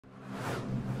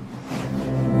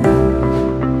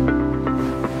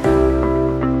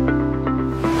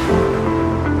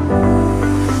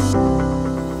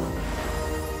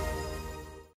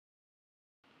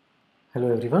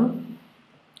everyone.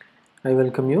 I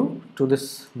welcome you to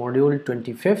this module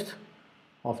 25th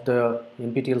of the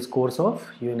NPTEL's course of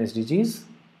UN SDGs.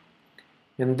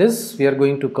 In this, we are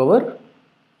going to cover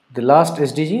the last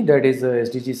SDG, that is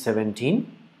SDG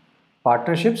 17,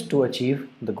 partnerships to achieve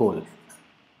the goal.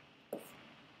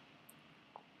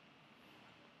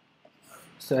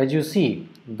 So as you see,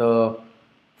 the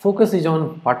focus is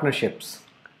on partnerships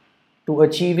to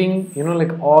achieving,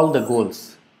 all the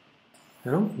goals,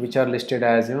 which are listed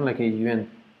as, like a UN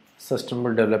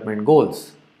Sustainable Development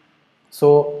Goals.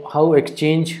 So how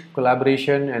exchange,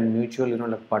 collaboration and mutual,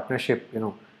 like partnership,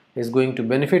 is going to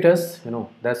benefit us,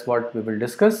 that's what we will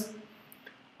discuss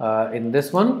in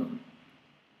this one.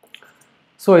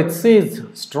 So it says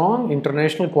strong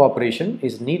international cooperation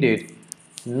is needed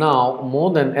now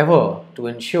more than ever to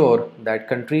ensure that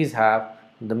countries have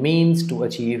the means to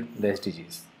achieve the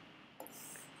SDGs.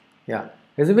 Yeah,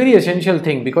 it's a very essential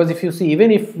thing, because if you see,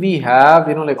 even if we have,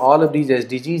 like all of these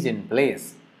SDGs in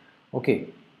place, okay,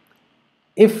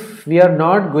 if we are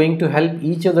not going to help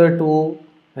each other to,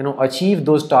 achieve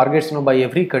those targets, by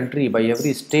every country, by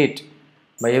every state,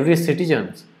 by every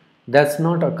citizens, that's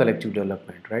not a collective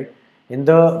development, right? In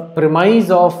the premise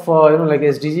of, like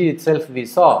SDG itself, we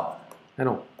saw,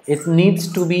 it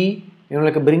needs to be,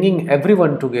 like bringing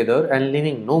everyone together and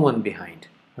leaving no one behind,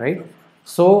 right?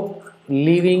 So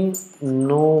leaving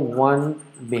no one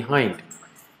behind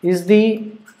is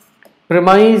the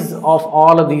premise of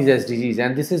all of these SDGs,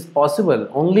 and this is possible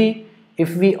only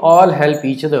if we all help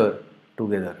each other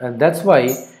together. And that's why,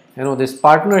 this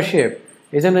partnership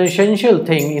is an essential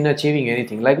thing in achieving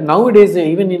anything. Like nowadays,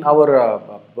 even in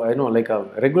our like a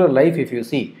regular life, if you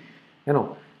see,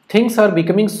 things are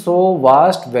becoming so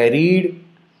vast, varied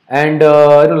and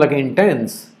like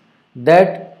intense,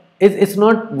 that it's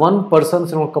not one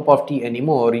person's cup of tea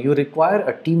anymore. You require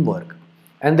a teamwork,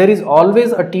 and there is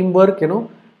always a teamwork,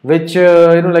 which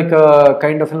like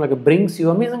kind of like brings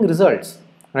you amazing results,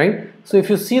 right? So if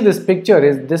you see this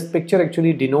picture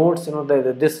actually denotes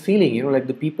this feeling, like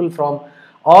the people from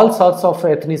all sorts of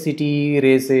ethnicity,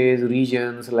 races,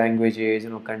 regions, languages,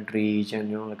 countries,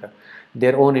 and like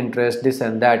their own interest, this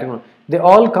and that, they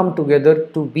all come together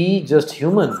to be just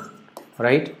human,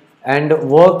 right? And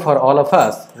work for all of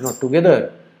us,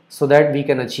 together, so that we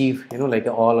can achieve, like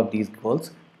all of these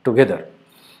goals together.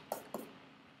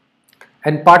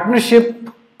 And partnership,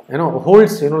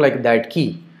 holds, like that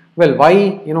key. Well, why,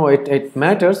 it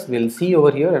matters, we'll see over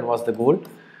here. And what's the goal?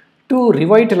 To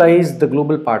revitalize the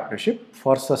global partnership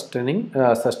for sustaining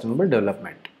sustainable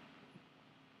development.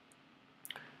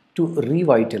 To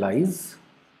revitalize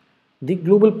the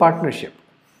global partnership.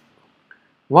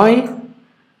 Why?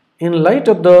 In light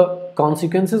of the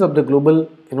consequences of the global,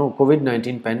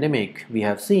 COVID-19 pandemic, we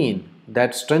have seen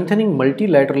that strengthening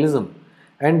multilateralism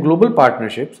and global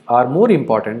partnerships are more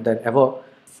important than ever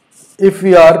if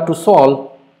we are to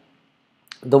solve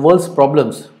the world's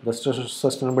problems, the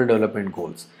sustainable development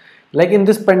goals. Like in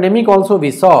this pandemic also, we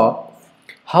saw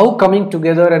how coming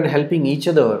together and helping each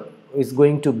other is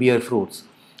going to bear fruits.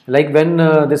 Like when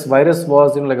this virus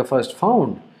was, like first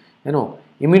found,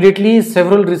 immediately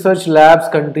several research labs,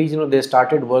 countries, they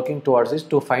started working towards it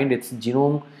to find its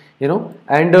genome,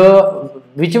 and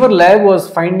whichever lab was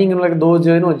finding, like those,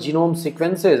 genome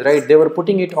sequences, right, they were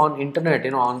putting it on internet,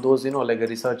 on those, like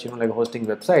research, like hosting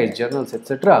websites, journals,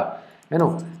 etc.,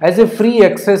 as a free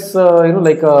access,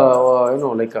 like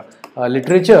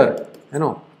literature,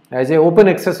 as a open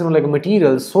access, like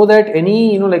materials, so that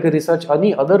any, like a research,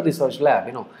 any other research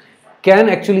lab, can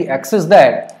actually access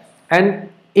that, and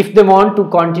if they want to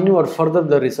continue or further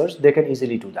the research, they can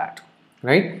easily do that,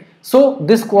 right? So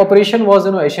this cooperation was,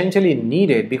 essentially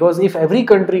needed, because if every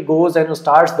country goes and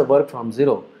starts the work from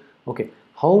zero, okay,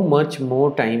 how much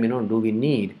more time, do we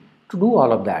need to do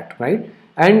all of that, right?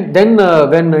 And then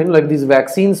when like these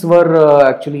vaccines were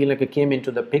actually like came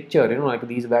into the picture, like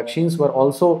these vaccines were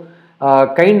also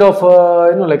kind of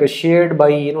like shared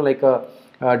by like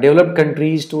developed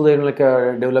countries to the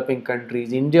developing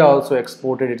countries. India also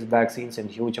exported its vaccines in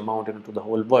huge amount to the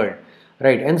whole world,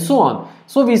 right, and so on.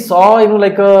 So we saw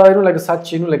like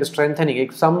such like a strengthening.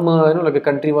 If some like a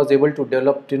country was able to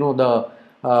develop the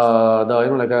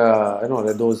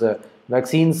those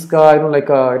vaccines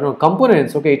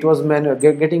components, okay, it was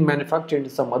getting manufactured in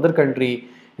some other country,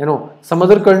 some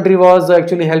other country was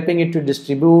actually helping it to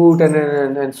distribute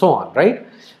and so on, right?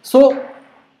 So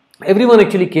everyone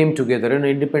actually came together,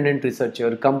 independent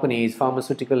researcher, companies,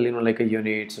 pharmaceutical, like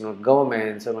units,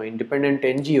 governments, independent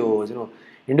NGOs,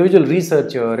 individual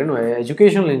researcher,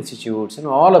 educational institutes,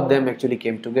 all of them actually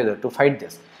came together to fight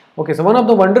this. Okay, so one of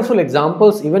the wonderful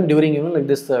examples, even during, like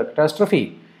this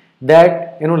catastrophe,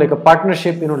 that like a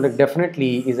partnership like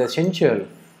definitely is essential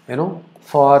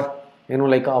for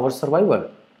like our survival.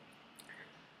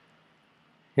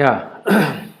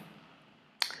 Yeah.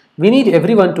 We need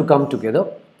everyone to come together: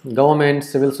 government,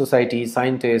 civil society,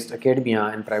 scientists, academia,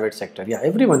 and private sector. Yeah,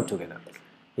 everyone together.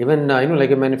 Even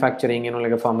like a manufacturing,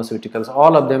 like a pharmaceuticals,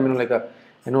 all of them, like a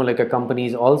like a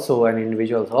companies also, and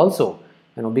individuals also,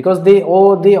 because they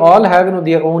all have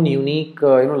their own unique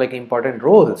like important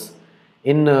roles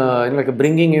in like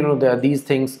bringing these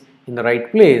things in the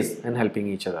right place and helping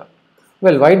each other.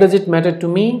 Well, why does it matter to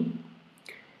me?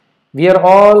 We are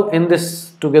all in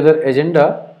this together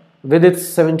agenda with its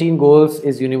 17 goals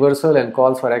is universal and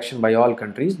calls for action by all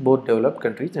countries, both developed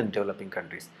countries and developing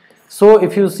countries. So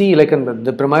if you see, like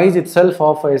the premise itself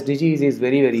of SDGs is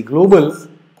very, very global,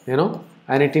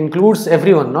 and it includes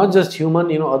everyone, not just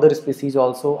human, other species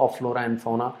also of flora and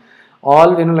fauna,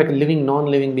 all like living,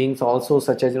 non-living beings also,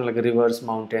 such as like rivers,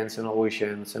 mountains,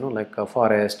 oceans, like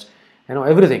forest,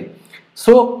 everything.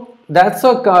 So that's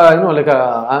a like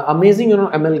a amazing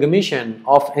amalgamation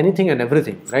of anything and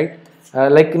everything, right?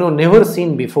 Like never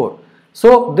seen before.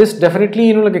 So this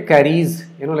definitely like carries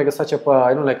like such a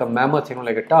like a mammoth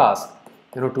like a task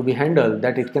to be handled,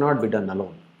 that it cannot be done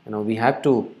alone. We have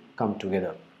to come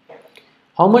together.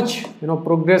 How much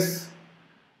progress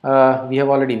we have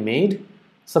already made?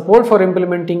 Support for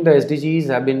implementing the SDGs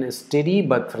have been steady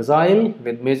but fragile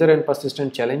with major and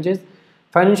persistent challenges.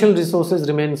 Financial resources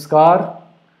remain scarce.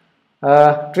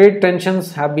 Trade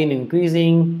tensions have been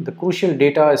increasing. The crucial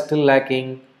data is still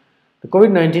lacking. The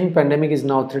COVID-19 pandemic is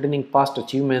now threatening past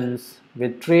achievements,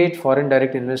 with trade, foreign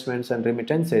direct investments, and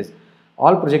remittances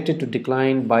all projected to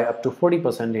decline by up to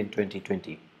 40% in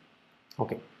 2020.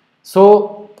 Okay,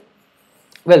 so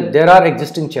well, there are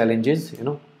existing challenges,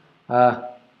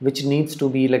 which needs to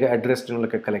be like addressed,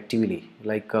 like a collectively.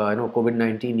 Like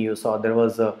COVID-19, you saw there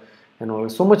was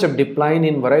so much of decline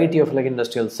in variety of like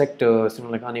industrial sectors,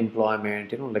 like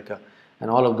unemployment,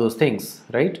 and all of those things,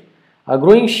 right? A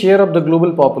growing share of the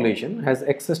global population has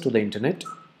access to the internet,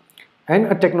 and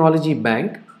a technology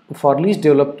bank for least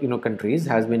developed countries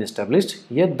has been established,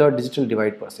 yet the digital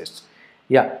divide persists.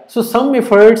 Yeah, so some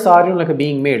efforts are like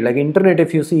being made, like internet,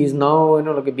 if you see, is now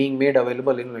like being made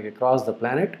available like across the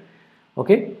planet.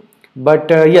 Okay, but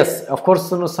yes, of course,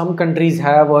 some countries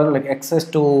have like access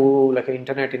to like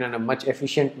internet in a much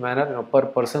efficient manner. Per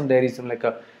person there is like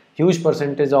a huge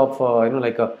percentage of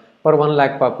like a per 1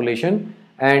 lakh population,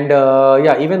 and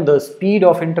yeah, even the speed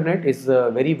of internet is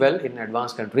very well in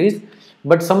advanced countries.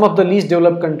 But some of the least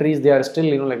developed countries, they are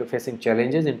still like facing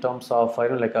challenges in terms of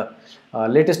like a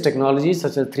latest technologies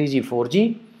such as 3G,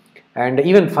 4G, and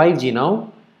even 5G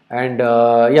now, and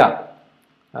yeah,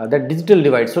 that digital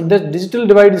divide. So the digital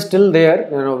divide is still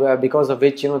there, because of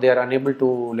which they are unable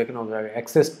to like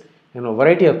access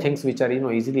variety of things which are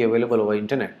easily available over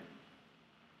internet.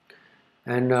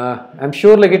 And I'm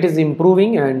sure like it is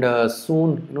improving, and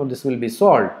soon this will be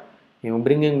solved,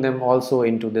 bringing them also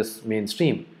into this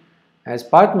mainstream. As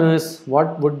partners,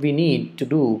 what would we need to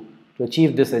do to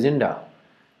achieve this agenda?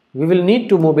 We will need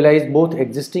to mobilize both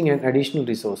existing and additional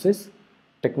resources,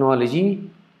 technology,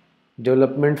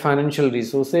 development, financial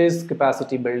resources,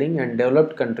 capacity building, and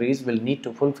developed countries will need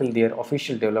to fulfill their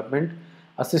official development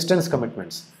assistance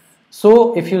commitments.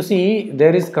 So if you see,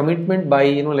 there is commitment by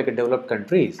like a developed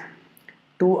countries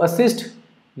to assist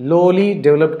lowly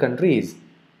developed countries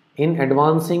in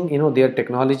advancing their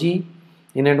technology,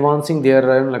 in advancing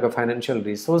their like a financial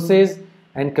resources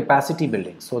and capacity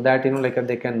building, so that like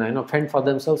they can fend for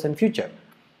themselves in future.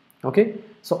 Okay,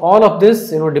 so all of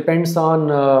this depends on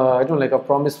like a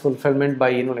promise fulfillment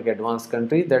by like advanced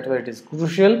countries. That's why it is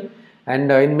crucial. And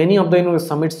in many of the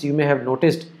summits, you may have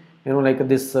noticed like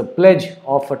this pledge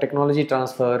of technology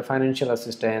transfer, financial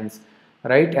assistance,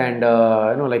 right, and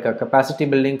like a capacity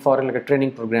building for like a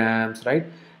training programs, right,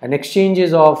 and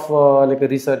exchanges of like a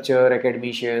researcher,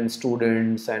 academicians,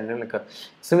 students, and like a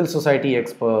civil society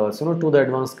experts to the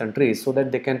advanced countries, so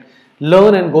that they can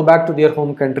learn and go back to their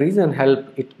home countries and help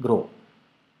it grow.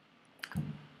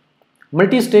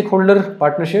 Multi-stakeholder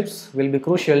partnerships will be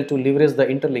crucial to leverage the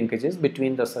interlinkages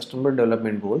between the Sustainable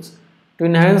Development Goals to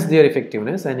enhance their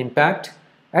effectiveness and impact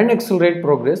and accelerate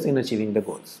progress in achieving the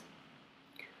goals.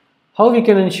 How we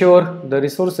can ensure the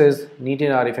resources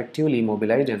needed are effectively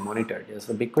mobilized and monitored is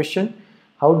a big question.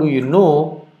 How do you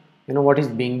know what is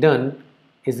being done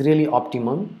is really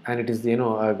optimum, and it is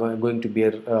going to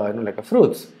bear like a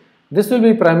fruits? This will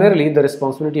be primarily the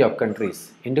responsibility of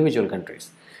countries, individual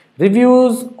countries.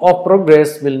 Reviews of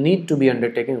progress will need to be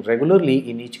undertaken regularly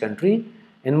in each country,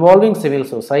 involving civil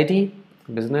society,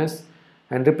 business,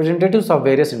 and representatives of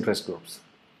various interest groups.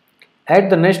 At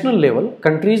the national level,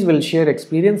 countries will share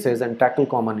experiences and tackle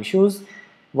common issues,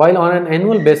 while on an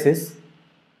annual basis,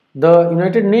 the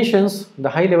United Nations, the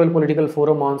High Level Political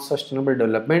Forum on Sustainable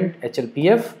Development,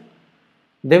 HLPF,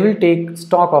 they will take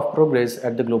stock of progress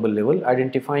at the global level,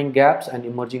 identifying gaps and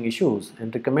emerging issues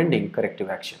and recommending corrective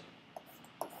action.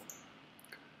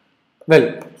 Well,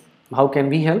 how can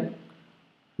we help?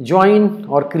 Join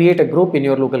or create a group in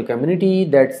your local community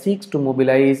that seeks to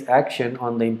mobilize action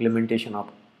on the implementation of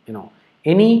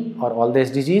any or all the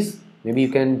SDGs. Maybe you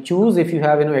can choose if you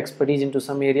have expertise into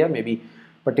some area, maybe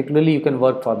particularly you can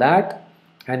work for that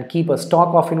and keep a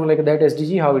stock of like that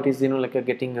SDG, how it is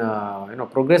getting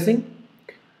progressing.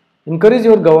 Encourage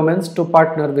your governments to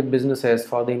partner with businesses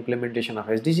for the implementation of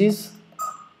SDGs.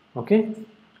 Okay.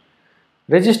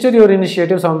 Register your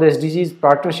initiatives on the SDGs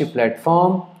partnership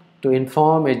platform to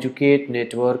inform, educate,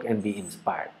 network and be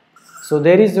inspired. So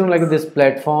there is like this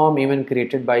platform even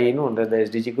created by the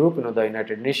SDG group, the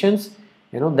United Nations,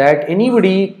 that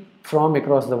anybody from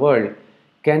across the world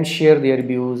can share their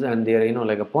views and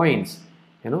their points.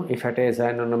 If it is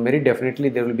on merit, definitely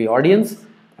there will be audience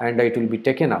and it will be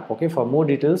taken up. Okay, for more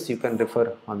details you can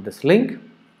refer on this link.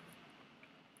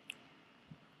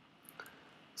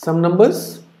 Some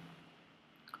numbers.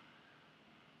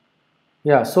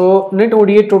 Yeah, so net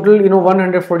ODA total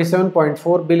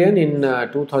 147.4 billion in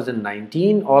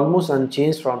 2019, almost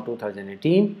unchanged from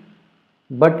 2018.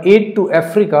 But aid to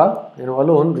Africa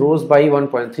alone rose by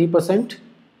 1.3%.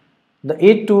 The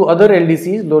aid to other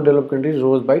LDCs, low developed countries,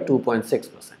 rose by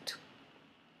 2.6%.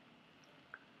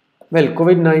 Well,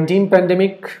 COVID-19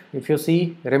 pandemic, if you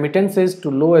see, remittances to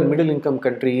low and middle income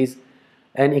countries,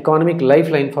 an economic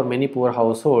lifeline for many poor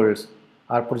households,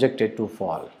 are projected to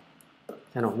fall.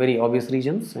 Very obvious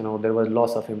reasons. There was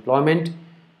loss of employment.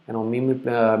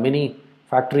 Many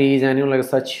factories and like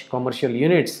such commercial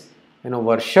units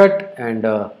were shut, and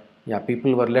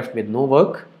people were left with no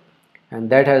work, and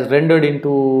that has rendered into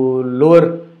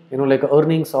lower like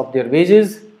earnings of their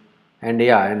wages,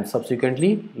 and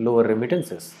subsequently lower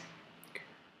remittances.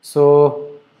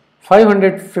 So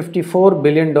 $554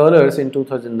 billion in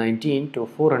 2019 to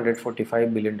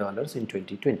 $445 billion in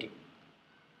 2020.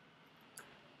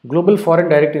 Global foreign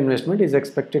direct investment is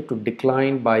expected to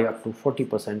decline by up to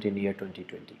 40% in year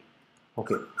 2020.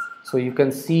 Okay, so you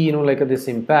can see like this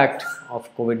impact of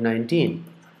COVID-19,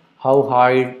 how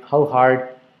hard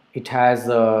it has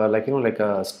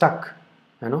stuck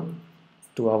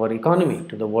to our economy,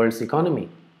 to the world's economy.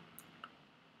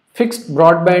 Fixed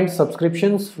broadband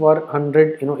subscriptions for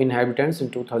 100 inhabitants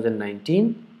in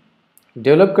 2019.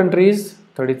 Developed countries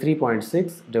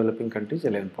 33.6, developing countries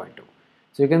 11.2.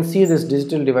 So you can see this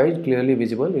digital divide clearly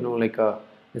visible.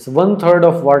 It's 1/3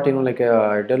 of what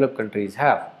developed countries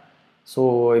have.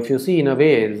 So if you see, in a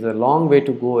way, it's a long way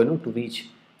to go to reach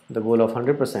the goal of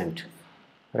 100%,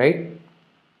 right?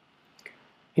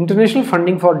 International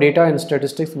funding for data and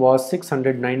statistics was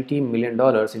 $690 million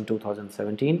in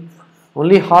 2017,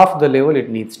 only half the level it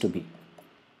needs to be.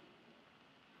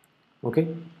 Okay,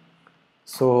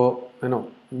 so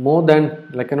more than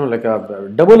a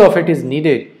double of it is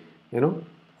needed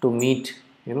to meet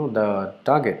the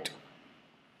target.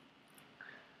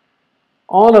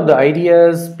 All of the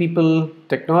ideas, people,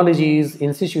 technologies,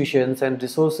 institutions and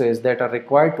resources that are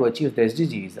required to achieve the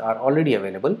SDGs are already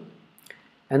available,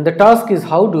 and the task is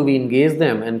how do we engage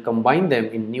them and combine them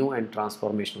in new and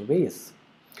transformational ways.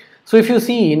 So if you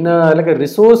see in like a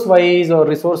resource wise or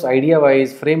resource idea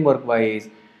wise, framework wise,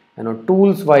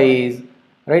 tools wise,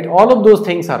 right, all of those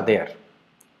things are there,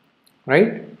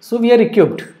 right? So we are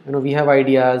equipped, we have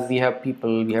ideas, we have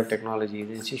people, we have technologies,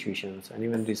 institutions and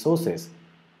even resources.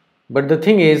 But the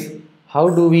thing is, how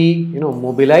do we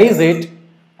mobilize it,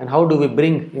 and how do we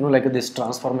bring like this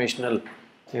transformational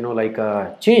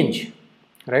change,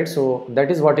 right? So that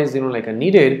is what is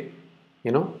needed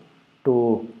to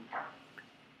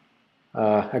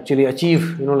actually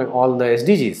achieve like all the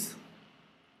SDGs.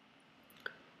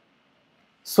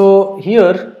 So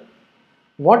here,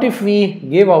 what if we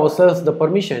gave ourselves the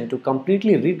permission to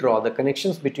completely redraw the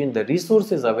connections between the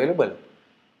resources available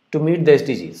to meet the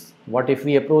SDGs? What if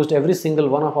we approached every single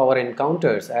one of our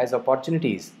encounters as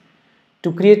opportunities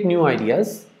to create new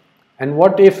ideas? And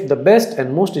what if the best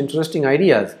and most interesting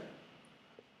ideas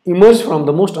emerge from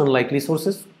the most unlikely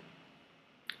sources?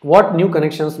 What new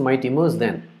connections might emerge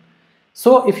then?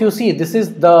 So if you see, this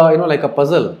is the like a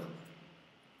puzzle.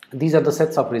 These are the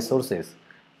sets of resources,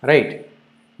 right?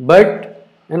 But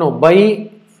by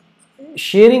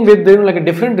sharing with like a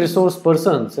different resource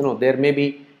persons, there may be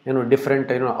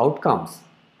different outcomes,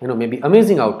 maybe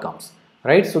amazing outcomes,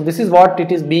 right? So this is what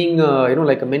it is being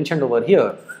like mentioned over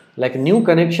here, like new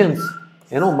connections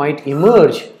might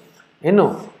emerge you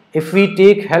know, if we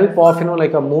take help of, you know,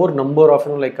 like a more number of,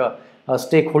 you know, like a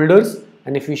stakeholders,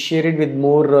 and if we share it with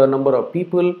more number of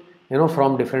people, you know,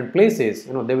 from different places,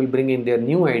 you know, they will bring in their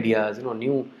new ideas, you know,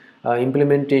 new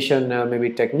implementation maybe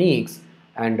techniques,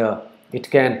 and it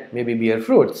can maybe bear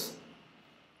fruits.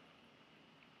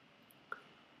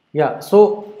 Yeah,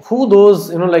 so who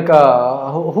those, you know, like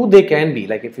who they can be,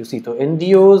 like if you see, so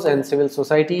NGOs and civil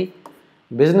society,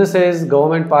 businesses,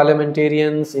 government,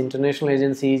 parliamentarians, international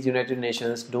agencies, United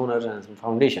Nations, donors and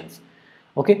foundations.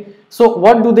 Okay, so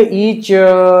what do they each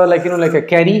like, you know, like a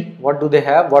carry, what do they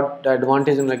have, what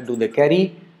advantage, and like do they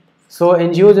carry? So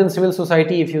NGOs and civil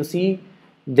society, if you see,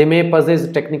 they may possess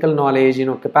technical knowledge, you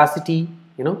know, capacity,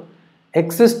 you know,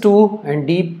 access to and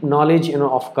deep knowledge, you know,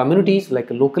 of communities, like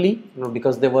locally, you know,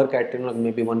 because they work at, you know,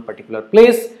 maybe one particular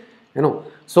place, you know,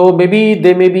 so maybe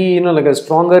they may be, you know, like a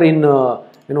stronger in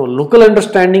you know, local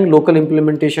understanding, local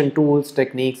implementation tools,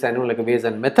 techniques, and, you know, like ways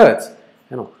and methods,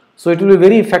 you know, so it will be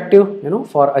very effective, you know,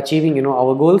 for achieving, you know,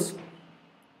 our goals.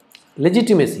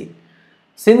 Legitimacy,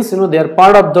 since, you know, they are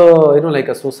part of the, you know, like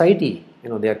a society, you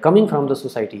know, they are coming from the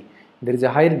society, there is a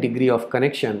higher degree of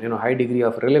connection, you know, high degree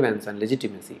of relevance and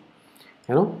legitimacy,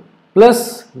 you know,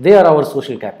 plus they are our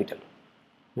social capital,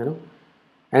 you know,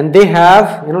 and they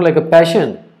have, you know, like a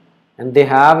passion, and they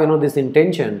have, you know, this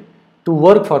intention to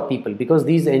work for people, because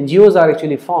these NGOs are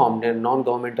actually formed and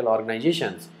non-governmental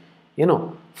organizations, you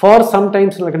know, for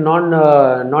sometimes like a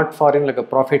not for, you know, like a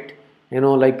profit, you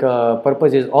know, like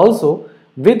purposes, also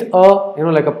with a, you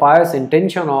know, like a pious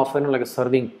intention of, you know, like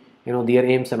serving, you know, their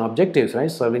aims and objectives,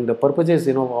 right, serving the purposes,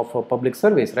 you know, of public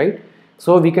service, right.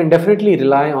 So we can definitely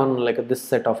rely on like this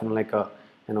set of, you know, like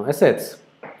you know, assets.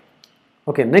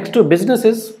 Okay, next to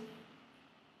businesses,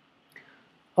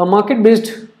 a market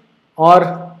based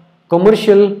or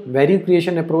commercial value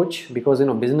creation approach, because, you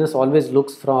know, business always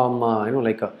looks from you know,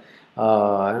 like a you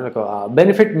know, like a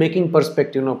benefit making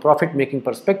perspective, you know, profit making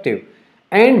perspective,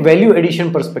 and value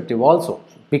addition perspective also,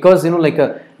 because, you know, like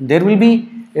there will be,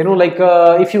 you know, like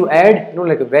if you add, you know,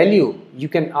 like a value, you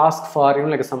can ask for, you know,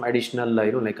 like some additional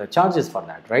you know, like charges for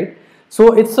that, right.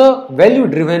 So it's a value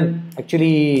driven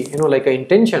actually, you know, like a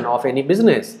intention of any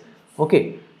business.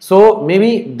 Okay, so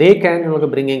maybe they can, you know,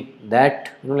 bringing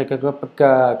that, you know, like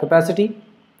a capacity.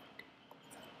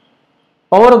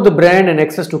 Power of the brand and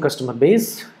access to customer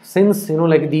base, since, you know,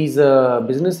 like these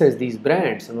businesses, these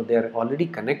brands, you know, they are already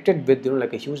connected with, you know,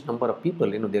 like a huge number of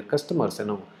people, you know, their customers, you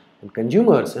know, and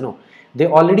consumers, you know, they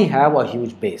already have a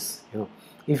huge base, you know,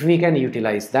 if we can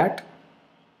utilize that,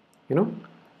 you know.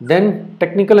 Then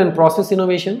technical and process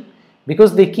innovation,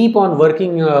 because they keep on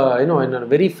working you know, in a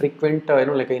very frequent you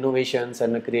know, like innovations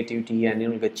and creativity and, you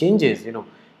know, like changes, you know,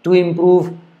 to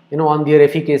improve, you know, on their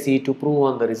efficacy, to prove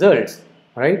on the results,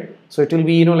 right. So it will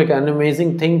be, you know, like an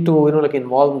amazing thing to, you know, like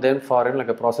involve them for, you know, like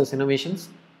a process innovations.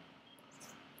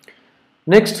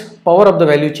 Next, power of the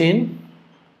value chain,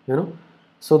 you know,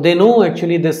 so they know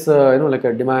actually this you know, like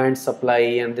a demand, supply,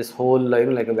 and this whole you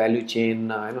know, like a value chain you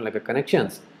know, like a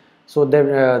connections, so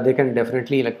they can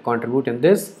definitely like contribute in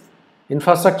this.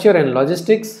 Infrastructure and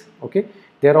logistics, okay,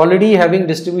 they are already having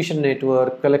distribution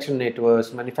network, collection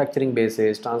networks, manufacturing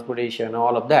bases, transportation,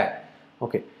 all of that.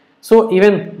 Okay, so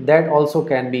even that also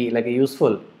can be like a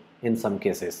useful in some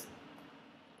cases.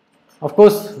 Of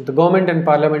course, the government and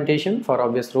parliamentation for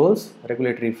obvious roles,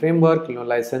 regulatory framework, you know,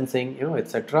 licensing, you know,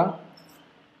 etc.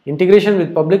 Integration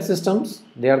with public systems,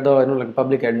 they are the, you know, like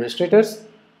public administrators,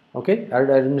 okay,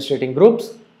 administrating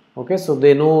groups, okay, so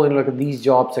they know, you know, like these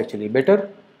jobs actually better.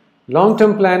 Long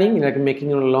term planning, like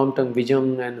making, you know, long term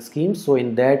vision and schemes, so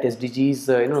in that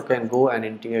SDGs you know, can go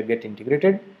and get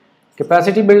integrated.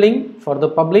 Capacity building for the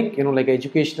public, you know, like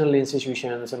educational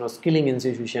institutions, you know, skilling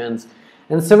institutions,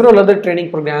 and several other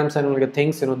training programs and, like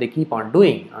things, you know, they keep on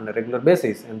doing on a regular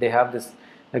basis, and they have this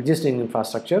existing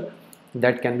infrastructure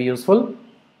that can be useful.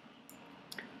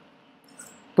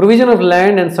 Provision of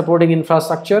land and supporting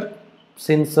infrastructure,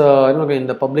 since you know, in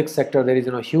the public sector there is,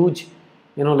 you know, huge,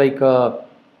 you know, like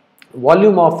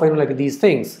volume of, you know, like these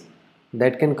things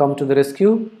that can come to the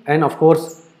rescue. And of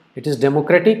course it is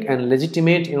democratic and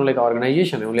legitimate, you know, like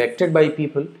organization, elected by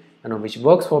people, you know, which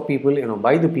works for people, you know,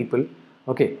 by the people.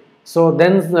 Okay, so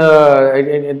then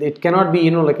it cannot be,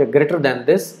 you know, like a greater than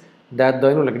this, that the,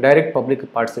 you know, like direct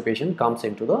public participation comes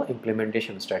into the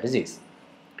implementation strategies.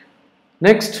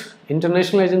 Next,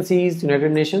 international agencies,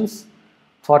 United Nations,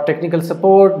 for technical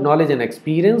support, knowledge and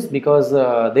experience, because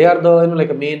they are the, you know,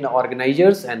 like main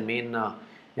organizers and main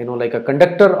you know, like a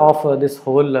conductor of this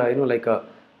whole you know, like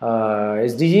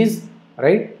SDGs,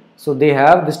 right. So they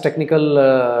have this technical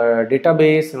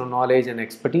database, you know, knowledge and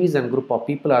expertise, and group of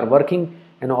people are working,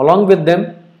 you know, along with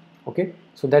them. Okay,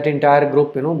 So that entire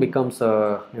group, becomes,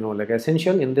 like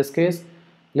essential in this case.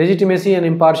 Legitimacy and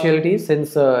impartiality,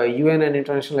 since UN and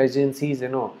international agencies,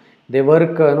 they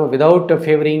work, without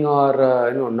favoring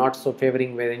or, not so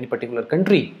favoring with any particular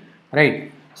country,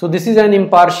 right? So this is an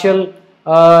impartial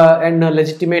and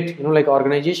legitimate, like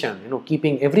organization,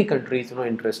 keeping every country's,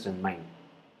 interest in mind.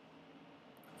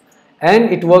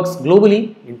 And it works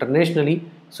globally, internationally,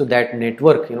 so that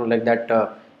network, like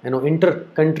that,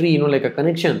 inter-country, like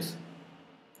connections,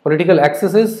 political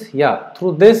accesses, yeah,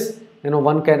 through this,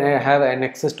 one can have an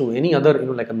access to any other,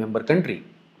 like a member country.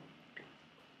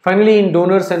 Finally, in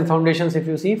donors and foundations, if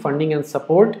you see funding and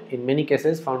support, in many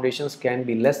cases, foundations can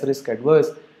be less risk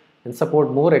adverse and support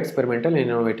more experimental and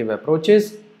innovative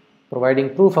approaches,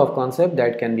 providing proof of concept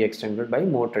that can be extended by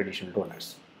more traditional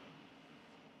donors.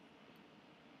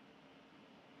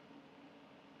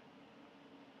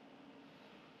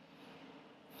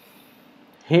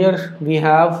 Here we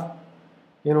have,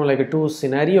 like two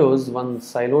scenarios, one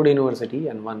siloed university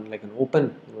and one like an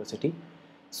open university.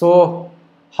 So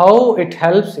how it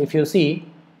helps, if you see,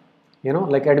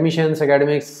 like admissions,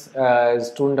 academics,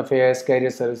 student affairs, career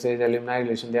services, alumni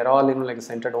relation, they are all, like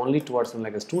centered only towards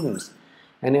like students.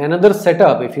 And another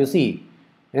setup, if you see,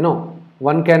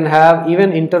 one can have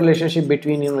even interrelationship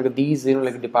between, like these,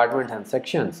 like departments and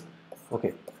sections.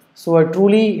 Okay. So a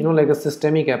truly, like a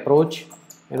systemic approach,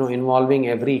 involving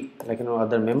every, like,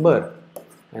 other member,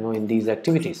 in these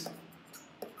activities,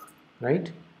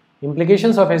 right?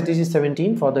 Implications of SDG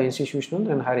 17 for the institutional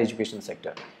and higher education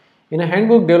sector. In a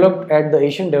handbook developed at the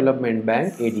Asian Development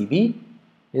Bank, ADB,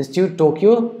 Institute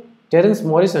Tokyo, Terence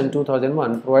Morrison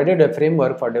 2001 provided a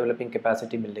framework for developing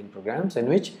capacity building programs in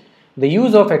which the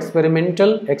use of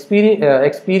experiential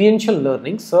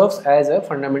learning serves as a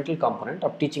fundamental component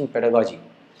of teaching pedagogy.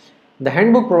 The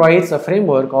handbook provides a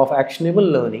framework of actionable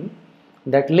learning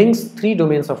that links three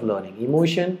domains of learning: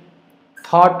 emotion,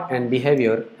 thought and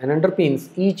behavior, and underpins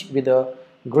each with a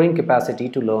growing capacity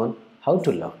to learn how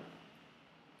to learn.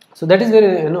 So that is very,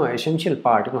 essential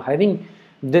part, having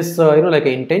this, like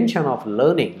an intention of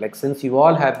learning. Like, since you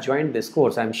all have joined this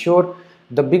course, I'm sure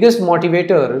the biggest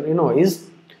motivator, is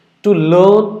to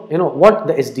learn, what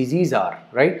the SDGs are,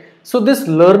 right? So this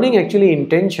learning actually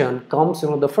intention comes,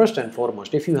 the first and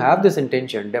foremost. If you have this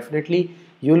intention, definitely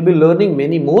you will be learning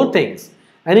many more things,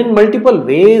 and in multiple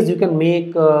ways you can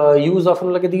make use of,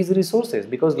 like these resources,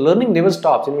 because learning never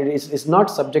stops. It's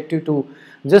not subjective to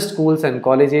just schools and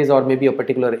colleges or maybe a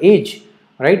particular age,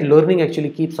 right? Learning actually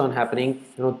keeps on happening,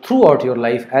 throughout your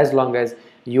life, as long as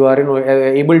you are,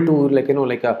 able to, like,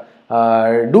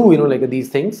 do, like these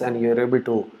things, and you're able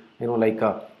to,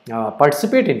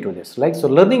 participate into this. Like, so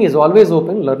learning is always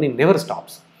open, learning never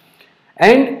stops,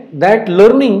 and that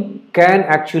learning can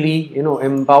actually,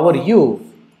 empower you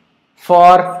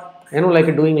for,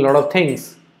 like doing a lot of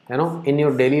things, in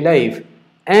your daily life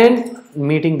and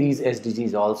meeting these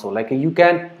SDGs also. Like, you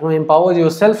can, empower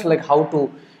yourself, like how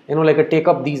to, like take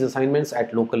up these assignments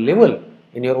at local level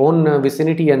in your own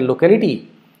vicinity and locality,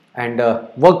 and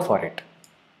work for it.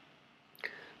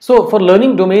 So for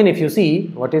learning domain, if you see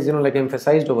what is, like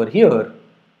emphasized over here: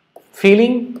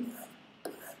 feeling,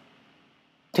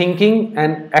 thinking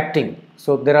and acting.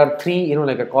 So there are three,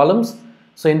 like a columns.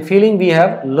 So in feeling we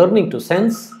have learning to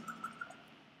sense,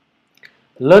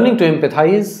 learning to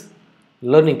empathize,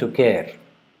 learning to care.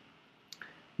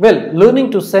 Well, learning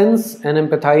to sense and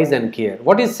empathize and care.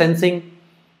 What is sensing?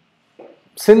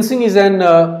 Sensing is an,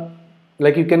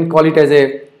 like you can call it as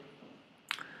a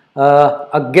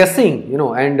guessing,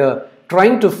 and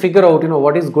trying to figure out,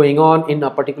 what is going on in a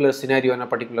particular scenario, in a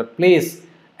particular place.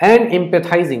 And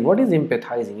empathizing. What is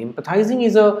empathizing? Empathizing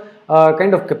is a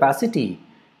kind of capacity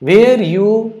where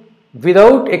you,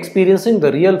 without experiencing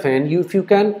the real pain, if you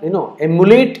can,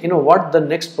 emulate, what the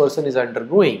next person is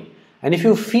undergoing, and if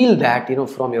you feel that,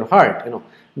 from your heart,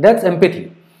 that's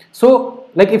empathy. So,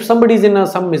 like if somebody is in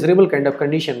some miserable kind of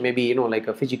condition, maybe,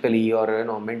 like physically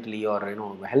or, mentally or,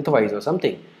 health wise or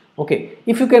something. Okay,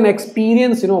 if you can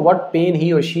experience, what pain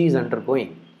he or she is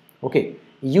undergoing, okay,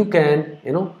 you can,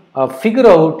 figure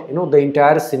out, the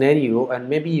entire scenario, and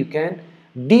maybe you can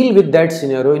deal with that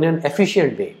scenario in an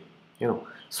efficient way,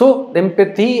 So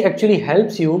empathy actually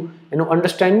helps you,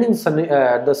 understanding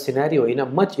the scenario in a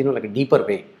much, like a deeper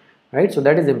way, right? So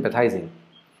that is empathizing.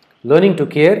 Learning to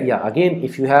care, yeah, again,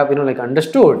 if you have, like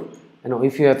understood,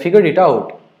 if you have figured it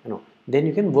out, then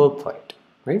you can work for it,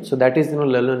 right? So that is,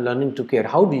 learning to care.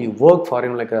 How do you work for,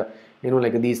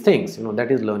 like these things,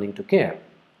 that is learning to care.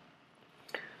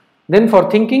 Then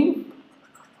for thinking,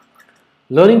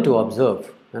 learning to observe,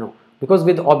 because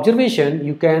with observation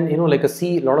you can, like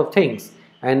see a lot of things,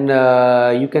 and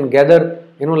you can gather,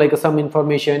 like some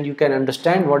information, you can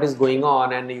understand what is going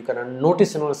on, and you can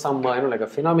notice some like a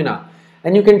phenomena,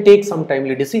 and you can take some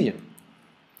timely decision.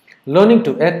 Learning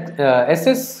to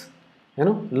assess,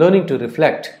 learning to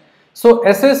reflect. So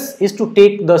assess is to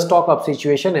take the stock of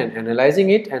situation and analyzing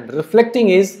it, and reflecting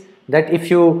is that if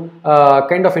you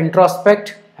kind of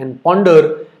introspect and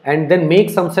ponder and then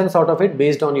make some sense out of it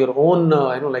based on your own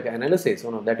like analysis,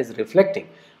 that is reflecting.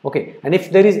 Okay, and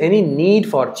if there is any need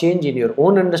for change in your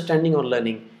own understanding or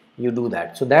learning, you do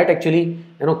that. So that actually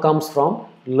comes from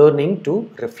learning to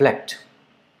reflect.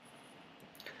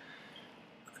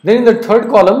 Then in the third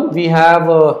column we have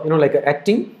like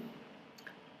acting.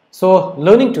 So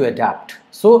learning to adapt.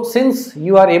 So since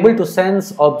you are able to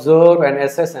sense, observe and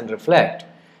assess and reflect,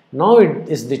 now it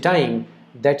is the time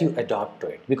that you adapt to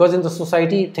it, because in the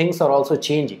society things are also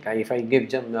changing. If I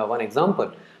give one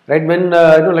example, right, when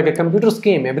like a computers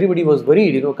came, everybody was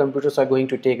worried, computers are going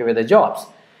to take away the jobs.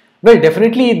 Well,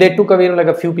 definitely they took away like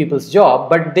a few people's job,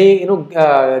 but they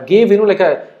gave like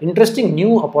a interesting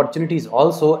new opportunities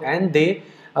also, and they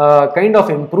kind of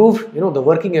improved the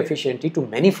working efficiency to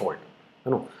manifold.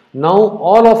 Now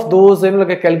all of those like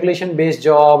a calculation based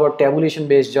job or tabulation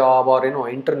based job or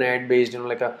internet based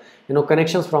like a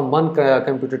connections from one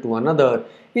computer to another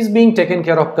is being taken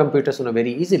care of computers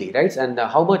very easily, right? And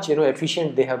how much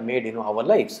efficient they have made our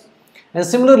lives. And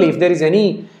similarly, if there is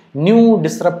any new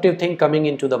disruptive thing coming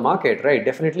into the market, right,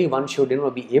 definitely one should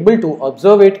be able to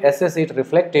observe it, assess it,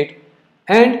 reflect it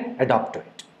and adapt to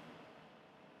it.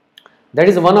 That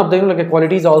is one of the like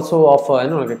qualities also of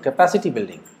like a capacity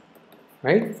building,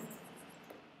 right?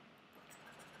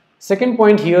 Second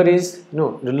point here is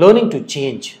learning to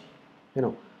change.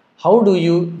 How do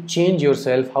you change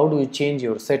yourself? How do you change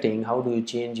your setting? How do you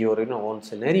change your own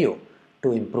scenario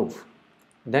to improve?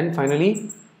 Then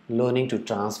finally, learning to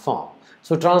transform.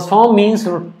 So transform means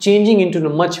changing into a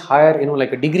much higher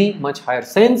like a degree, much higher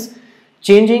sense,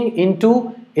 changing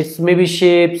into its maybe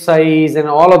shape, size and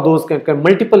all of those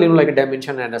multiple like a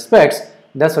dimension and aspects.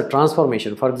 That's a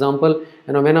transformation. For example,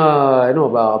 when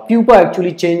a pupa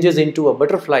actually changes into a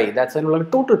butterfly, that's like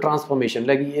a total transformation.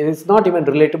 Like it's not even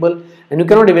relatable, and you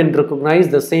cannot even recognize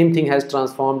the same thing has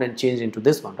transformed and changed into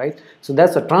this one, right? So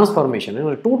that's a transformation,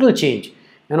 a total change,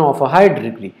 of a higher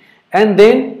degree, and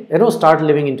then start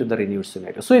living into the renewed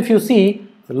scenario. So if you see,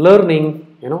 learning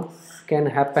can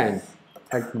happen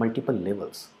at multiple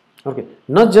levels. Okay,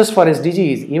 not just for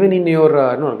SDGs, even in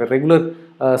your regular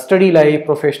study life,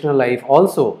 professional life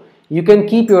also, you can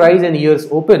keep your eyes and ears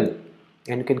open,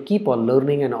 and you can keep on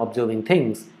learning and observing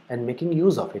things and making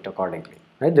use of it accordingly,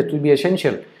 right? That will be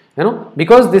essential,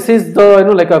 because this is the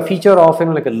like a feature of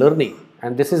like a learning,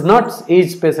 and this is not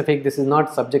age specific, this is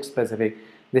not subject specific,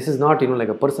 this is not like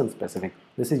a person specific,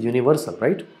 this is universal,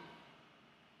 right?